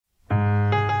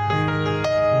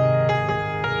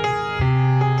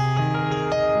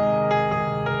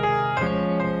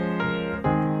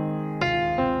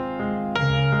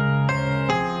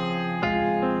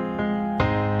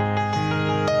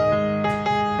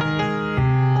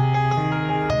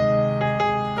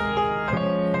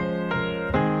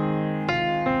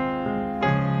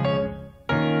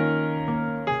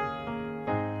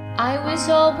was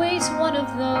always one of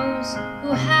those who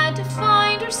had to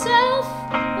find herself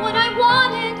what I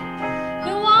wanted,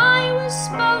 who I was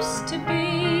supposed to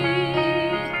be.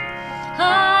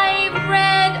 I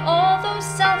read all those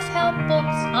self-help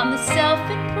books on the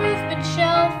self-improvement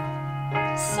shelf.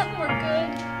 Some were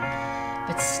good,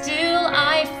 but still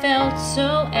I felt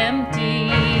so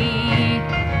empty.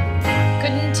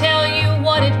 Couldn't tell you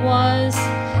what it was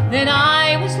that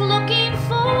I was looking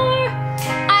for.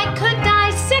 I could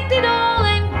dissect it all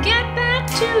and get back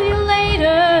to you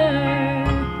later,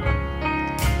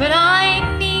 but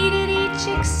I needed each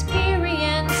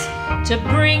experience to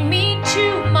bring me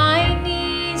to my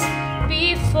knees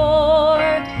before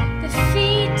the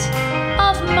feet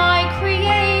of my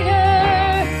Creator.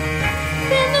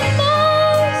 Then the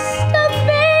most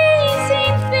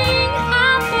amazing thing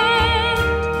happened.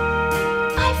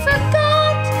 I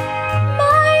forgot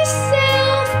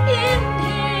myself in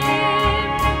Him.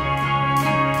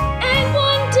 And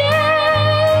one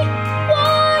day,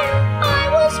 while I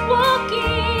was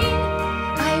walking,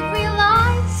 I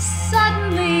realized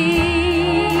suddenly,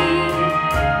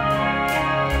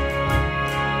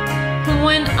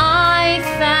 when I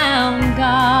found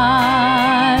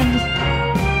God,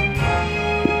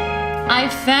 I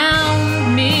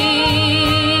found me.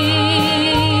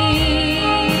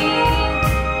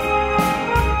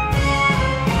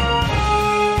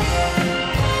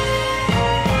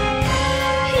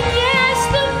 Yes,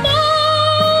 the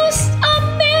most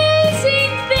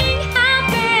amazing thing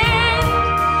happened.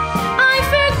 I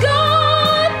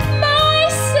forgot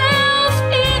myself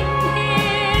in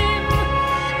Him.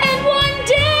 And one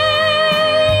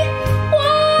day,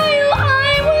 while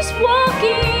I was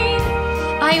walking,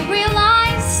 I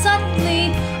realized suddenly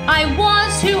I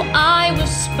was who I was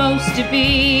supposed to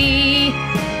be.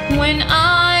 When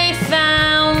I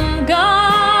found God,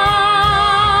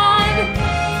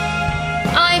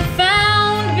 I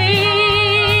found me.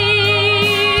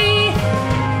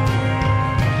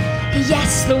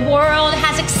 Yes, the world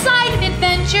has exciting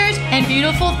adventures and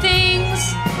beautiful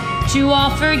things to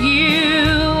offer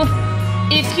you.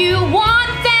 If you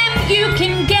want them, you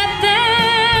can get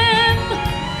them.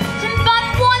 But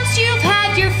once you've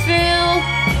had your fill,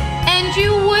 and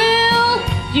you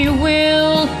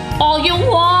will, all you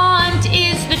want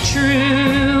is the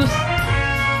truth.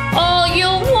 All you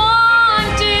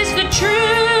want is the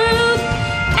truth.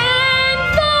 And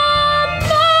the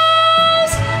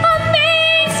most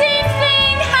amazing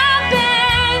thing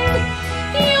happened.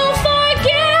 You'll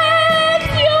forget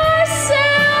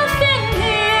yourself in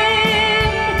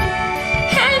Him.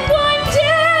 And one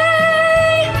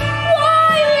day,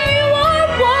 while you are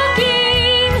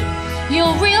walking,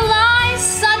 you'll realize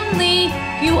suddenly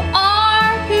you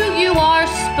are who you are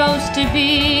supposed to be.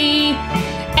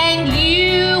 And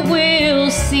you will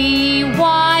see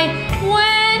why.